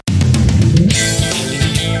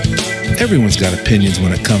Everyone's got opinions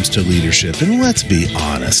when it comes to leadership, and let's be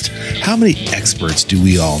honest, how many experts do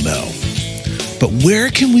we all know? But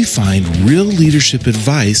where can we find real leadership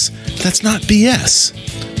advice that's not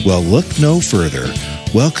BS? Well, look no further.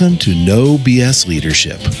 Welcome to No BS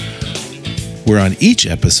Leadership, where on each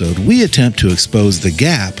episode we attempt to expose the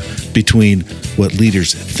gap between what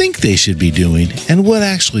leaders think they should be doing and what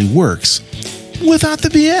actually works without the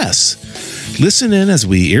BS. Listen in as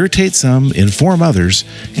we irritate some, inform others,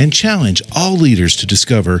 and challenge all leaders to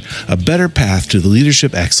discover a better path to the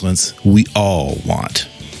leadership excellence we all want.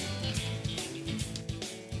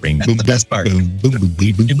 Ring, boom, the best part. Boom, boom, boom,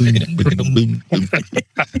 boom, boom, boom,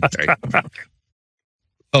 boom.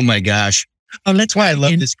 Oh my gosh. Oh, that's why I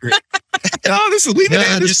love this group. This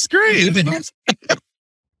is great.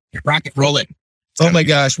 Rock it, roll it. Oh my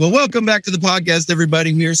gosh. Well, welcome back to the podcast,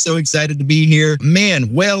 everybody. We are so excited to be here.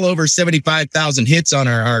 Man, well over 75,000 hits on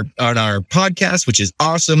our podcast, which is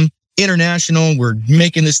awesome. International. We're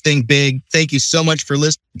making this thing big. Thank you so much for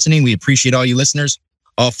listening. We appreciate all you listeners.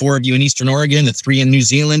 All 4 of you in Eastern Oregon, the 3 in New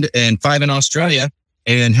Zealand, and 5 in Australia,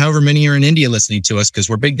 and however many are in India listening to us because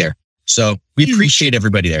we're big there. So we appreciate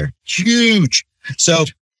everybody there. Huge. So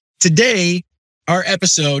today, our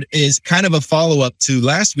episode is kind of a follow-up to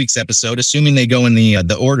last week's episode, assuming they go in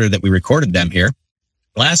the order that we recorded them here.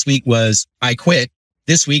 Last week was I quit.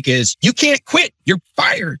 This week is you can't quit. You're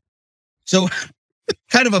fired. So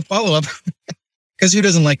kind of a follow-up. Because who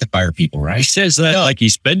doesn't like to fire people, right? He says that like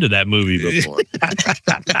he's been to that movie before.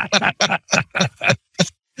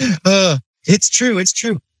 It's true. It's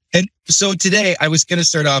true. And so today I was going to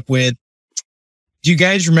start off with, do you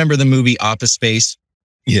guys remember the movie Office Space?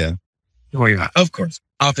 Yeah. Oh, yeah. Of course.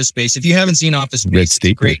 Office Space. If you haven't seen Office Space, Red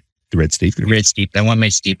Stapler. Great. The Red Stapler. Red Stapler. I want my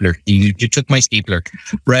stapler. You took my stapler,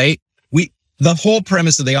 right? The whole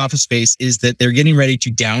premise of the Office Space is that they're getting ready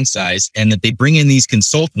to downsize and that they bring in these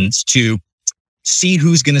consultants to see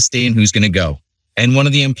who's going to stay and who's going to go. And one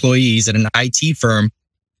of the employees at an IT firm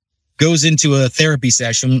goes into a therapy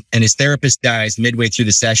session and his therapist dies midway through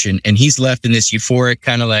the session. And he's left in this euphoric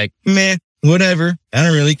kind of like, meh, whatever. I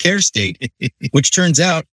don't really care state, which turns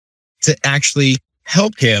out to actually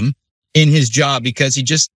help him in his job because he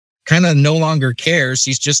just kind of no longer cares.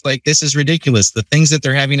 He's just like, this is ridiculous. The things that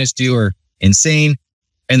they're having us do are insane.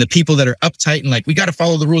 And the people that are uptight and like, we got to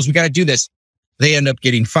follow the rules. We got to do this. They end up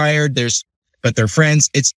getting fired. But they're friends.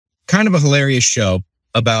 It's kind of a hilarious show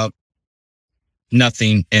about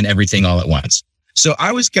nothing and everything all at once. So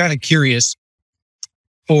I was kind of curious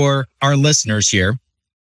for our listeners here,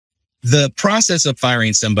 the process of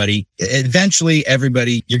firing somebody, eventually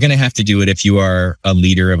everybody, you're going to have to do it if you are a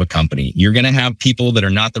leader of a company. You're going to have people that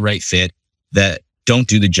are not the right fit, that don't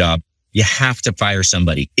do the job. You have to fire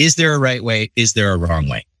somebody. Is there a right way? Is there a wrong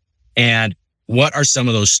way? And what are some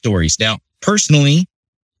of those stories? Now, personally,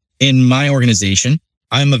 in my organization,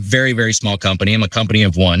 I'm a very, very small company. I'm a company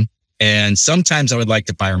of 1. And sometimes I would like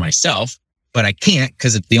to fire myself, but I can't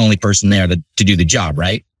because it's the only person there to do the job,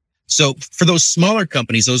 right? So for those smaller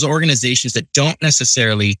companies, those organizations that don't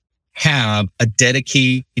necessarily have a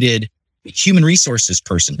dedicated human resources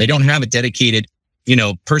person, they don't have a dedicated,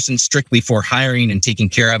 person strictly for hiring and taking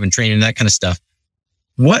care of and training and that kind of stuff.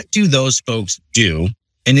 What do those folks do?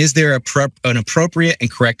 And is there an appropriate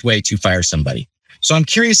and correct way to fire somebody? So I'm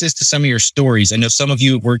curious as to some of your stories. I know some of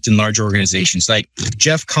you have worked in large organizations. Like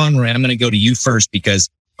Jeff Conrad, I'm going to go to you first because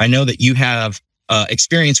I know that you have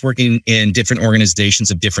experience working in different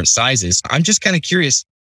organizations of different sizes. I'm just kind of curious,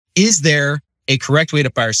 is there a correct way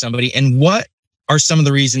to fire somebody? And what are some of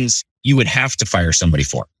the reasons you would have to fire somebody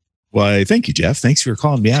for? Well, thank you, Jeff. Thanks for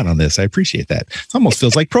calling me out on this. I appreciate that. It almost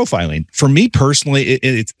feels like profiling. For me personally,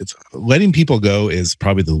 it's letting people go is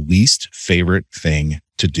probably the least favorite thing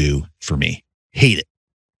to do for me. Hate it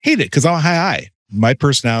because my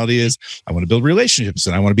personality is I want to build relationships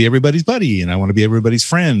and I want to be everybody's buddy and I want to be everybody's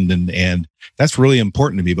friend. And that's really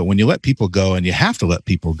important to me. But when you let people go and you have to let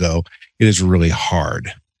people go, it is really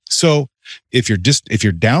hard. So if you're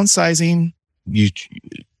downsizing,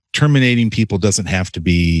 terminating people doesn't have to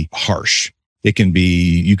be harsh. It can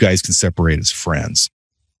be, you guys can separate as friends.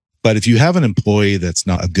 But if you have an employee that's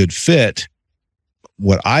not a good fit,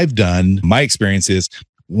 what I've done, my experience is,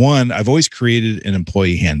 1, I've always created an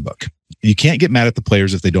employee handbook. You can't get mad at the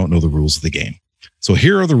players if they don't know the rules of the game. So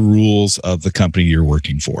here are the rules of the company you're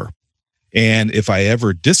working for. And if I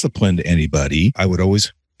ever disciplined anybody,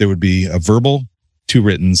 there would be a verbal, 2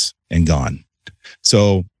 writtens, and gone.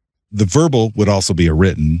 So the verbal would also be a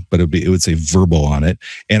written, but it would say verbal on it.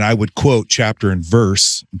 And I would quote chapter and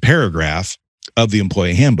verse, paragraph of the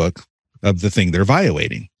employee handbook of the thing they're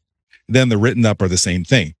violating. Then the written up are the same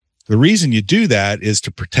thing. The reason you do that is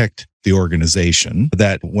to protect the organization,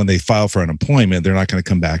 that when they file for unemployment, they're not going to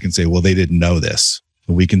come back and say, well, they didn't know this.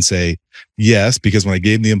 We can say, yes, because when I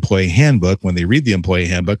gave them the employee handbook, when they read the employee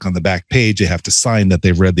handbook on the back page, they have to sign that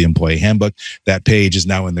they've read the employee handbook. That page is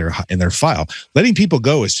now in their file. Letting people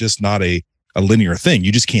go is just not a linear thing.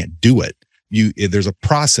 You just can't do it. There's a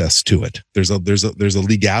process to it. There's a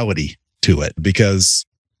legality to it, because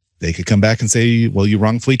they could come back and say, well, you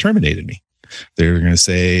wrongfully terminated me. They're going to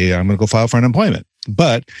say, I'm going to go file for unemployment.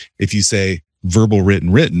 But if you say verbal,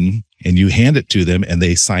 written, and you hand it to them and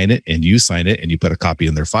they sign it and you sign it and you put a copy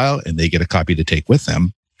in their file and they get a copy to take with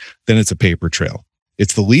them, then it's a paper trail.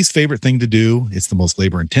 It's the least favorite thing to do. It's the most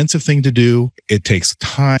labor intensive thing to do. It takes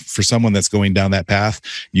time for someone that's going down that path.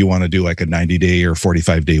 You want to do like a 90-day or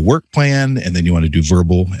 45-day work plan, and then you want to do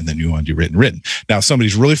verbal, and then you want to do written. Now,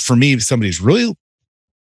 somebody's really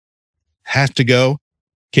has to go,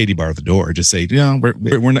 Katie, bar the door. Just say,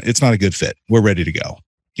 we're not, it's not a good fit. We're ready to go.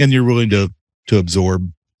 And you're willing to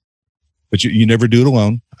absorb, but you never do it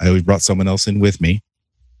alone. I always brought someone else in with me,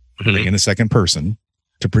 bring in a second person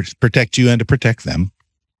to protect you and to protect them.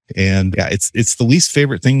 And yeah, it's the least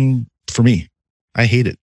favorite thing for me. I hate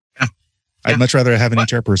it. Yeah. I'd much rather have an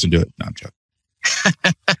HR person do it. No, I'm joking.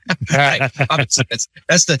 Right.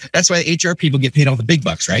 That's why HR people get paid all the big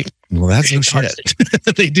bucks, right? Well, that's no shit.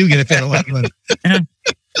 They do get paid a lot of money.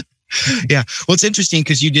 Yeah. Well, it's interesting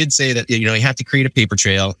because you did say that, you have to create a paper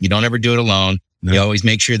trail. You don't ever do it alone. No. You always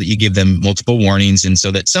make sure that you give them multiple warnings, and so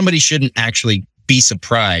that somebody shouldn't actually be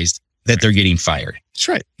surprised that they're getting fired. That's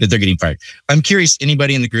right. That they're getting fired. I'm curious,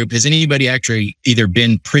 anybody in the group, has anybody actually either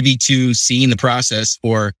been privy to seeing the process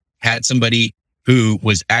or had somebody who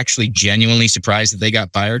was actually genuinely surprised that they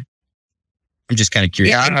got fired? I'm just kind of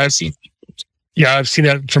curious. Yeah, I've seen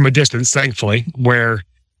that from a distance, thankfully, where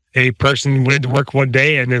a person went to work one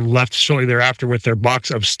day and then left shortly thereafter with their box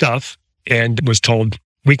of stuff and was told,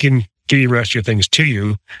 we can give you the rest of your things to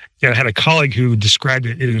you. And I had a colleague who described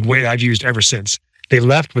it in a way I've used ever since. They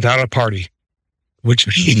left without a party, which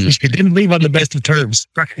means they didn't leave on the best of terms.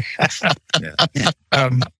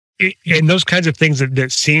 And those kinds of things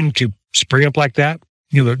that seem to spring up like that,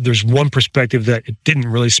 there's one perspective that it didn't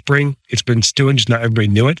really spring. It's been stewing, just not everybody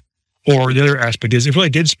knew it. Or the other aspect is it really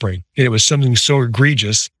did spring. And it was something so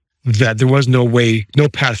egregious that there was no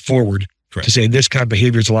path forward. Correct. To say this kind of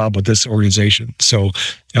behavior is allowable with this organization. So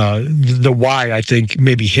the why, I think,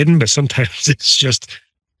 may be hidden, but sometimes it's just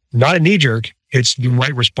not a knee jerk. It's the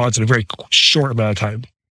right response in a very short amount of time.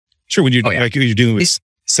 Sure. When you're you're dealing with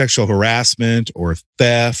sexual harassment or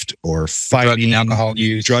theft or fighting,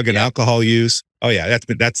 drug and alcohol use. Oh yeah,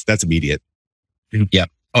 that's immediate. Yeah.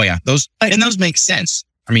 Oh yeah. Those make sense.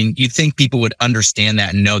 I mean, you'd think people would understand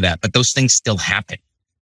that and know that, but those things still happen.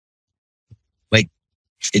 Like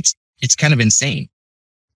it's kind of insane.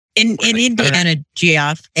 In Indiana,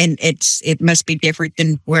 Jeff, and it must be different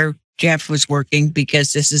than where Jeff was working,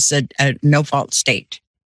 because this is a no-fault state.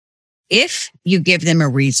 If you give them a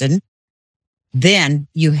reason, then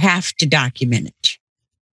you have to document it.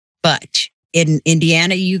 But in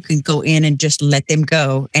Indiana, you can go in and just let them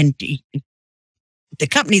go. And the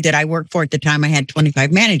company that I worked for at the time, I had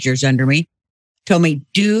 25 managers under me, told me,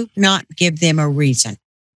 do not give them a reason.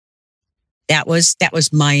 That was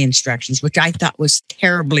my instructions, which I thought was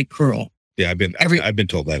terribly cruel. Yeah, I've been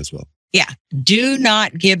told that as well. Yeah, do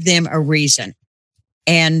not give them a reason.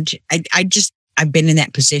 And I've been in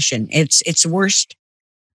that position. It's the worst.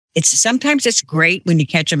 Sometimes it's great when you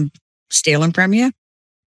catch them stealing from you,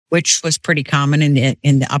 which was pretty common in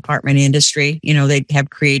the apartment industry. They have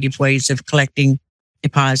creative ways of collecting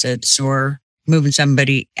deposits or moving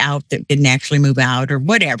somebody out that didn't actually move out or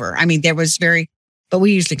whatever. I mean, but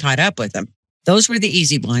we usually caught up with them. Those were the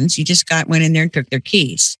easy ones. You just went in there and took their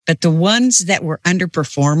keys. But the ones that were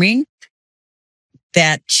underperforming,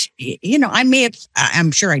 that,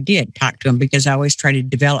 I'm sure I did talk to them, because I always try to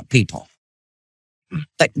develop people.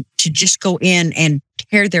 But to just go in and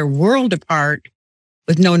tear their world apart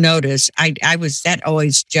with no notice, that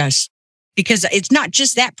always just, because it's not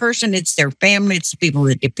just that person, it's their family, it's the people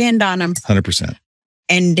that depend on them. 100%.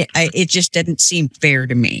 And it just didn't seem fair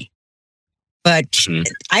to me. But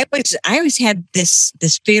I always had this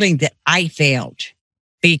feeling that I failed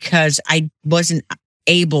because I wasn't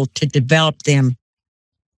able to develop them.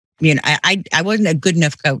 I wasn't a good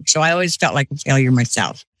enough coach, so I always felt like a failure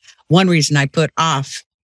myself. One reason I put off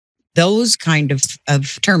those kind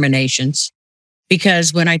of terminations,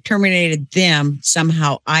 because when I terminated them,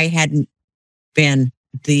 somehow I hadn't been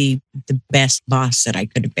the best boss that I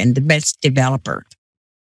could have been, the best developer.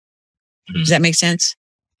 Does that make sense?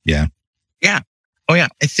 Yeah. Yeah. Oh yeah.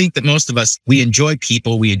 I think that most of us, we enjoy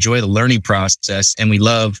people, we enjoy the learning process, and we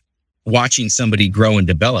love watching somebody grow and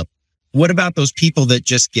develop. what about those people that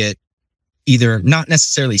just get either not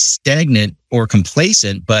necessarily stagnant or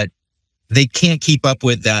complacent, but they can't keep up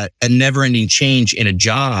with that a never-ending change in a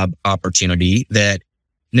job opportunity that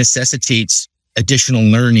necessitates additional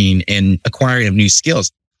learning and acquiring of new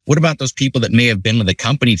skills? What about those people that may have been with a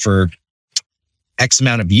company for X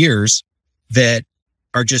amount of years that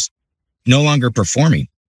are just no longer performing?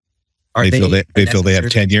 They feel they have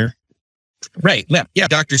tenure. Right. Yeah.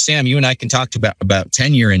 Dr. Sam, you and I can talk about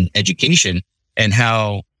tenure in education and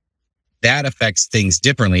how that affects things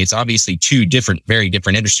differently. It's obviously two very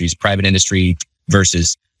different industries, private industry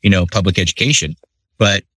versus, public education.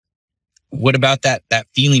 But what about that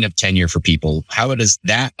feeling of tenure for people? How does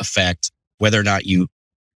that affect whether or not you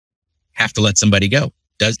have to let somebody go?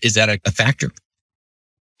 Is that a factor?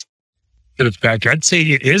 It's a factor. I'd say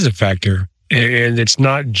it is a factor. And it's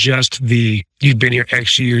not just you've been here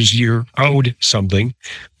X years, you're owed something,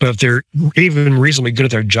 but if they're even reasonably good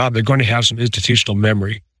at their job, they're going to have some institutional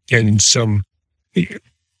memory and some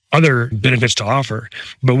other benefits to offer.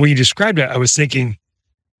 But when you described it, I was thinking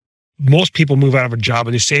most people move out of a job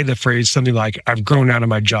and they say the phrase something like, I've grown out of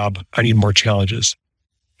my job, I need more challenges.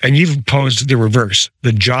 And you've posed the reverse.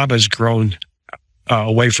 The job has grown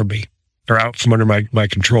away from me, or out from under my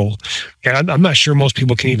control. And I'm not sure most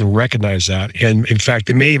people can even recognize that. And in fact,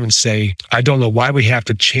 they may even say, I don't know why we have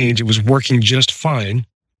to change. It was working just fine.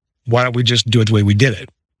 Why don't we just do it the way we did it?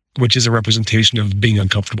 Which is a representation of being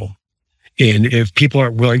uncomfortable. And if people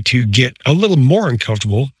aren't willing to get a little more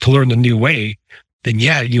uncomfortable to learn the new way, then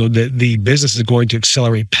the business is going to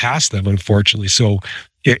accelerate past them, unfortunately. So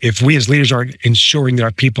if we as leaders aren't ensuring that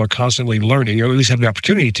our people are constantly learning, or at least have the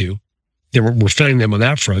opportunity to, then we're failing them on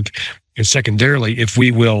that front. And secondarily, if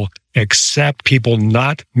we will accept people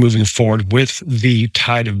not moving forward with the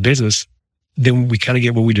tide of business, then we kind of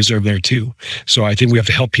get what we deserve there too. So I think we have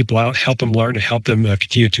to help people out, help them learn, and help them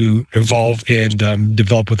continue to evolve and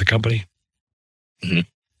develop with the company. Mm-hmm.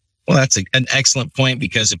 Well, that's an excellent point,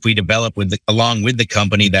 because if we develop along with the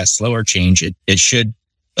company that slower change, a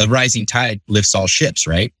rising tide lifts all ships,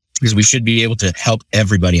 right? Because we should be able to help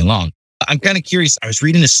everybody along. I'm kind of curious. I was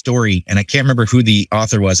reading a story and I can't remember who the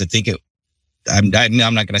author was. I think I'm not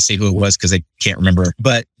going to say who it was because I can't remember,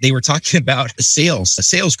 but they were talking about a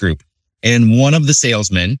sales group. And one of the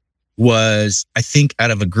salesmen was, I think,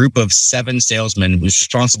 out of a group of 7 salesmen, was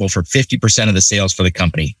responsible for 50% of the sales for the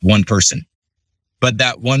company, one person. But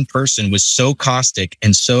that one person was so caustic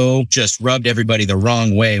and so just rubbed everybody the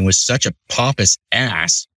wrong way and was such a pompous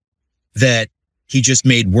ass that he just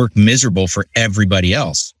made work miserable for everybody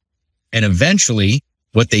else. And eventually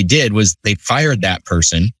what they did was they fired that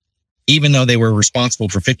person, even though they were responsible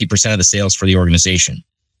for 50% of the sales for the organization.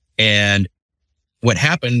 And what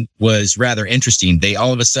happened was rather interesting. They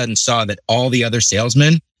all of a sudden saw that all the other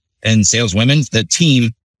salesmen and saleswomen, the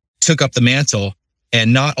team took up the mantle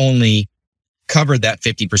and not only covered that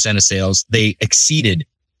 50% of sales, they exceeded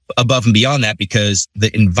above and beyond that because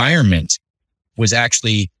the environment was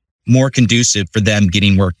actually more conducive for them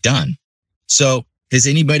getting work done. So has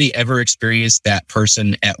anybody ever experienced that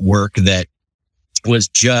person at work that was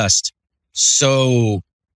just so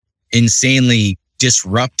insanely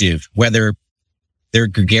disruptive, whether they're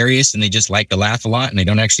gregarious and they just like to laugh a lot and they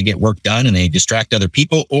don't actually get work done and they distract other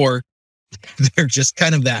people, or they're just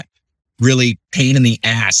kind of that really pain in the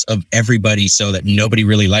ass of everybody so that nobody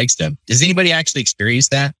really likes them? Does anybody actually experience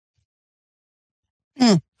that?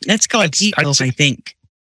 That's called ego, I think.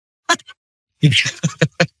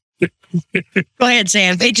 Go ahead,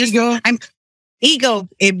 Sam. They just go. Ego.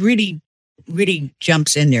 It really, really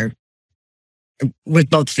jumps in there with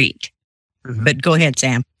both feet. Mm-hmm. But go ahead,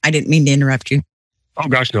 Sam. I didn't mean to interrupt you. Oh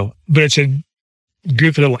gosh, no. But it's a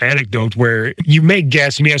goofy little anecdote where you may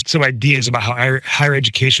guess, you may have some ideas about how higher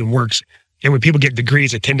education works. And when people get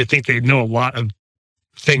degrees, they tend to think they know a lot of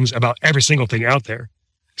things about every single thing out there.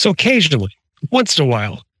 So occasionally, once in a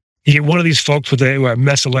while, you get one of these folks with a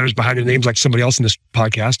mess of letters behind their names like somebody else in this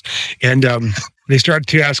podcast. And they start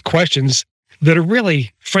to ask questions that are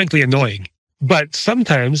really, frankly, annoying. But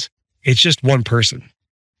sometimes it's just one person.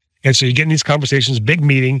 And so you get in these conversations, big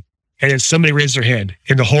meeting, and then somebody raises their hand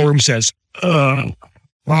and the whole room says,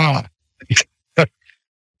 why?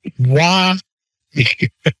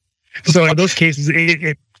 So in those cases,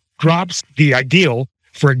 it drops the ideal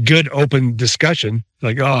for a good open discussion.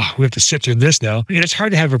 Like, we have to sit through this now. And it's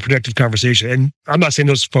hard to have a productive conversation. And I'm not saying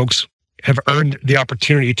those folks have earned the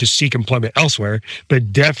opportunity to seek employment elsewhere, but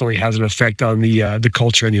it definitely has an effect on the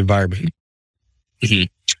culture and the environment. Mm-hmm.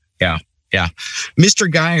 Yeah. Mr.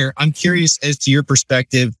 Geyer, I'm curious as to your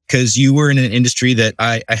perspective, because you were in an industry that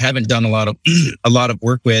I haven't done a lot of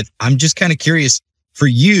work with. I'm just kind of curious for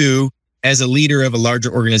you, as a leader of a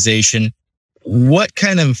larger organization, what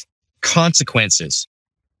kind of consequences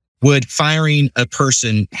would firing a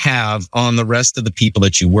person have on the rest of the people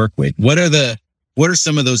that you work with? What are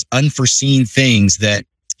some of those unforeseen things that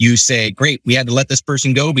you say, great, we had to let this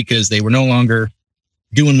person go because they were no longer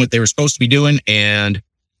doing what they were supposed to be doing, and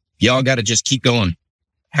y'all got to just keep going?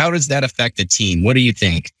 How does that affect a team? What do you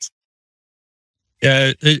think?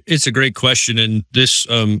 Yeah, it's a great question. And this,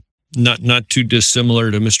 not too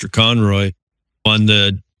dissimilar to Mr. Conroy. On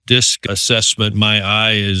the DISC assessment, my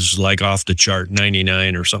eye is like off the chart,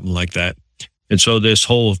 99 or something like that. And so this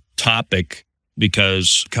whole topic,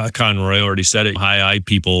 because Conroy already said it, high I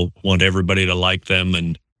people want everybody to like them,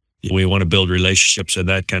 and we want to build relationships and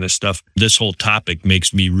that kind of stuff. This whole topic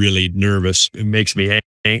makes me really nervous. It makes me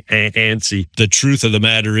antsy. The truth of the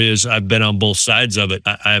matter is I've been on both sides of it.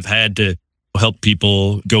 I've had to help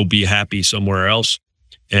people go be happy somewhere else.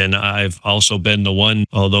 And I've also been the one,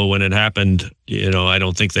 although when it happened, I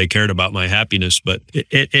don't think they cared about my happiness. But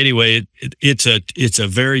anyway, it's a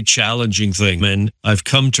very challenging thing. And I've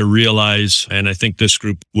come to realize, and I think this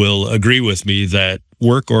group will agree with me, that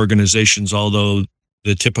work organizations, although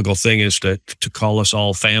the typical thing is to call us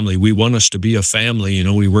all family, we want us to be a family.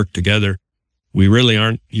 We work together. We really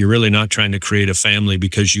aren't. You're really not trying to create a family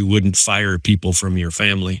because you wouldn't fire people from your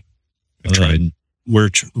family. I tried.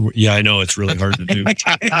 I know it's really hard to do.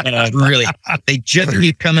 Really, they just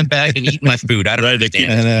keep coming back and eating my food. I don't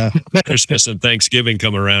understand. Christmas and Thanksgiving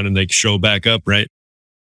come around and they show back up, right?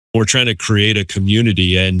 We're trying to create a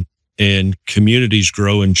community, and communities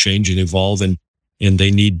grow and change and evolve, and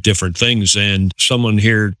they need different things. And someone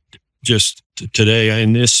here just today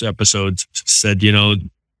in this episode said,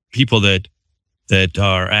 people that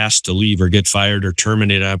are asked to leave or get fired or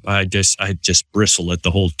terminated, I just bristle at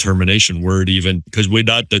the whole termination word, even because we're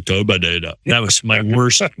not the terminator. That was my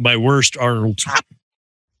worst Arnold.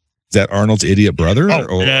 Is that Arnold's idiot brother? Yeah,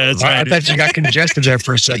 that's right. I thought you got congested there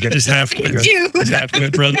for a second. It's half good. It's half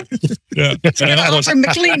good, brother. Yeah. From the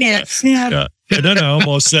Kleenex. Yeah. And then I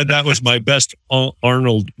almost said that was my best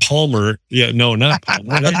Arnold Palmer. Yeah, no, not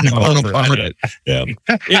Palmer. That's Arnold Palmer. Yeah.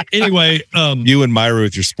 Anyway, you and Myra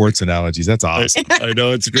with your sports analogies. That's awesome. I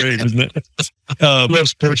know, it's great, isn't it? Love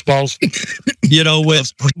sports balls.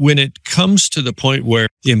 When it comes to the point where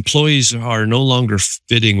employees are no longer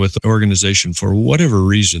fitting with the organization for whatever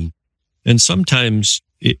reason, and sometimes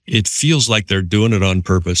it feels like they're doing it on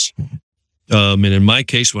purpose. And in my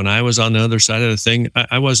case, when I was on the other side of the thing,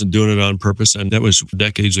 I wasn't doing it on purpose. And that was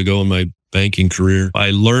decades ago in my banking career.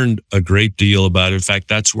 I learned a great deal about it. In fact,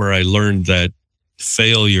 that's where I learned that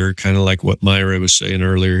failure, kind of like what Myra was saying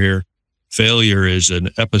earlier here, failure is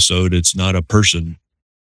an episode. It's not a person.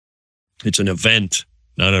 It's an event,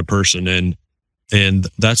 not a person. And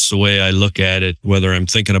that's the way I look at it, whether I'm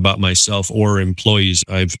thinking about myself or employees.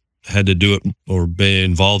 I've had to do it or be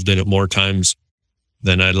involved in it more times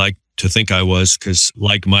than I'd like to think I was, because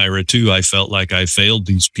like Myra too, I felt like I failed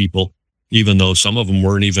these people, even though some of them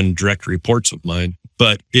weren't even direct reports of mine.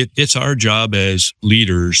 But it's our job as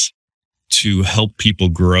leaders to help people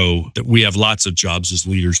grow. We have lots of jobs as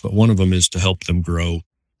leaders, but one of them is to help them grow.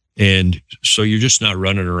 And so you're just not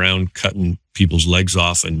running around cutting people's legs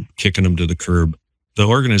off and kicking them to the curb. The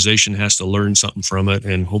organization has to learn something from it,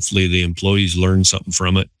 and hopefully the employees learn something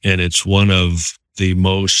from it. And it's one of the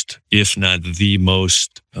most, if not the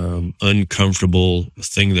most, uncomfortable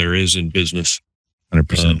thing there is in business.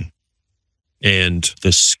 100%. And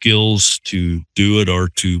the skills to do it or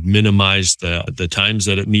to minimize the times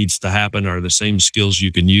that it needs to happen are the same skills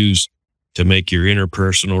you can use to make your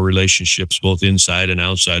interpersonal relationships, both inside and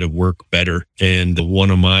outside of work, better. And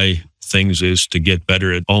one of my things is to get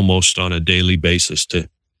better at almost on a daily basis, to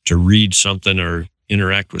read something or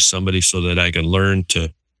interact with somebody so that I can learn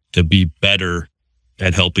to be better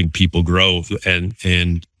at helping people grow.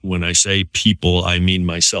 And when I say people, I mean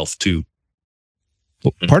myself too.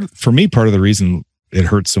 Well, part of the reason it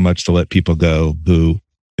hurts so much to let people go who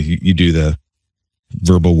you do the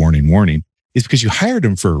verbal warning is because you hired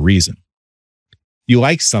them for a reason. You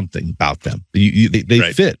like something about them. They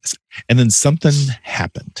right. fit. And then something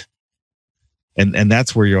happened. And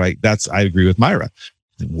that's where you're like, I agree with Myra.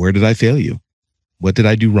 Where did I fail you? What did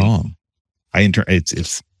I do wrong? I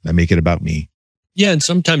make it about me. Yeah. And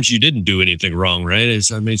sometimes you didn't do anything wrong, right?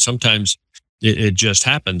 Sometimes it just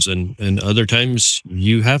happens. And other times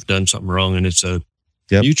you have done something wrong, and it's a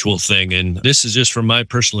mutual thing. And this is just from my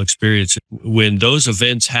personal experience. When those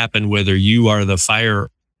events happen, whether you are the firer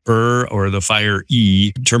or the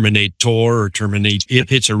firee, terminator or terminate,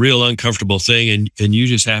 it's a real uncomfortable thing. And you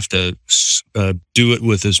just have to do it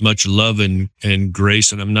with as much love and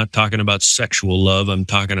grace. And I'm not talking about sexual love. I'm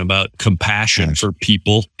talking about compassion for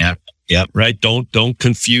people. Yeah. Yep. Right. Don't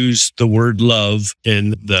confuse the word love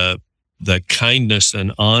and the kindness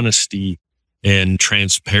and honesty and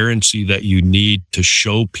transparency that you need to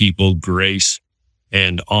show people grace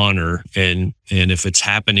and honor. And if it's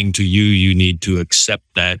happening to you, you need to accept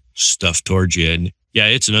that stuff towards you. And yeah,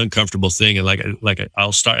 it's an uncomfortable thing. And like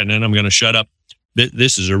I'll start, and then I'm going to shut up.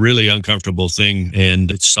 This is a really uncomfortable thing.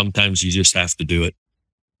 And it's sometimes you just have to do it.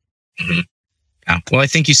 Yeah. Well, I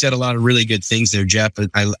think you said a lot of really good things there, Jeff.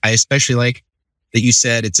 I especially like that you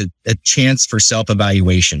said it's a chance for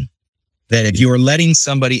self-evaluation. That if you are letting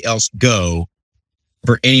somebody else go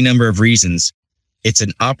for any number of reasons, it's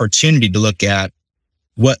an opportunity to look at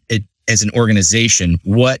as an organization,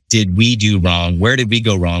 what did we do wrong? Where did we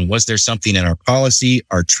go wrong? Was there something in our policy,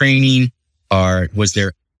 our training, was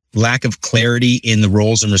there lack of clarity in the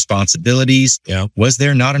roles and responsibilities? Yeah. Was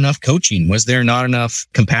there not enough coaching? Was there not enough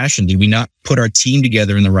compassion? Did we not put our team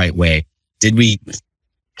together in the right way? Did we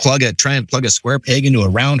try and plug a square peg into a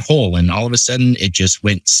round hole and all of a sudden it just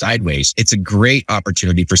went sideways? It's a great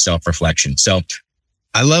opportunity for self-reflection. So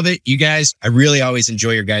I love it. You guys, I really always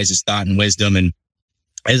enjoy your guys' thought and wisdom. And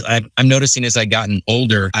as I'm noticing as I've gotten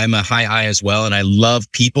older, I'm a high I as well. And I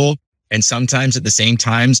love people. And sometimes at the same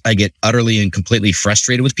times, I get utterly and completely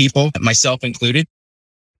frustrated with people, myself included.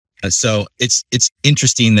 So it's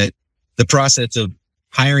interesting that the process of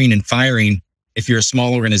hiring and firing, if you're a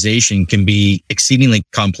small organization, can be exceedingly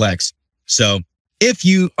complex. So if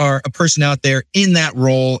you are a person out there in that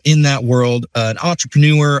role, in that world, an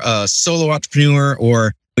entrepreneur, a solo entrepreneur,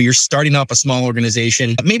 or you're starting off a small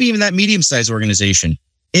organization, maybe even that medium-sized organization,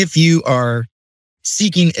 if you are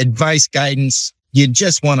seeking advice, guidance, you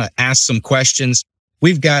just want to ask some questions,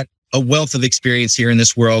 we've got a wealth of experience here in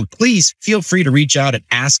this world. Please feel free to reach out and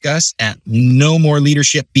ask us at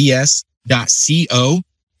nomoreleadershipbs.co.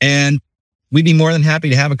 And we'd be more than happy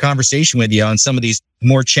to have a conversation with you on some of these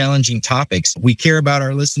more challenging topics. We care about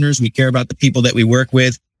our listeners. We care about the people that we work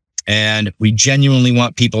with, and we genuinely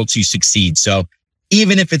want people to succeed. So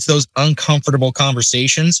even if it's those uncomfortable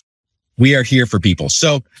conversations, we are here for people.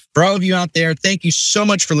 So for all of you out there, thank you so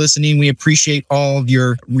much for listening. We appreciate all of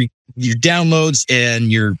your downloads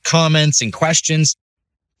and your comments and questions.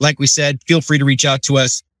 Like we said, feel free to reach out to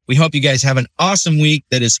us. We hope you guys have an awesome week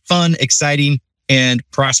that is fun, exciting, and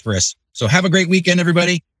prosperous. So have a great weekend,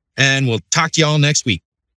 everybody, and we'll talk to y'all next week.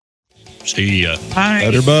 See ya. Hi.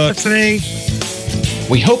 Butterbuck.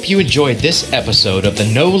 We hope you enjoyed this episode of the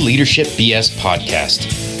No Leadership BS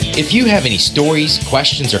podcast. If you have any stories,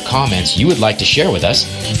 questions, or comments you would like to share with us,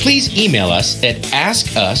 please email us at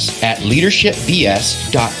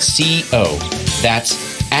askus@leadershipbs.co. That's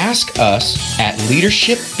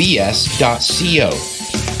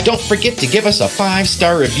askus@leadershipbs.co. Don't forget to give us a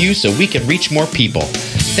 5-star review so we can reach more people.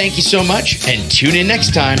 Thank you so much, and tune in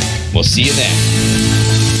next time. We'll see you then.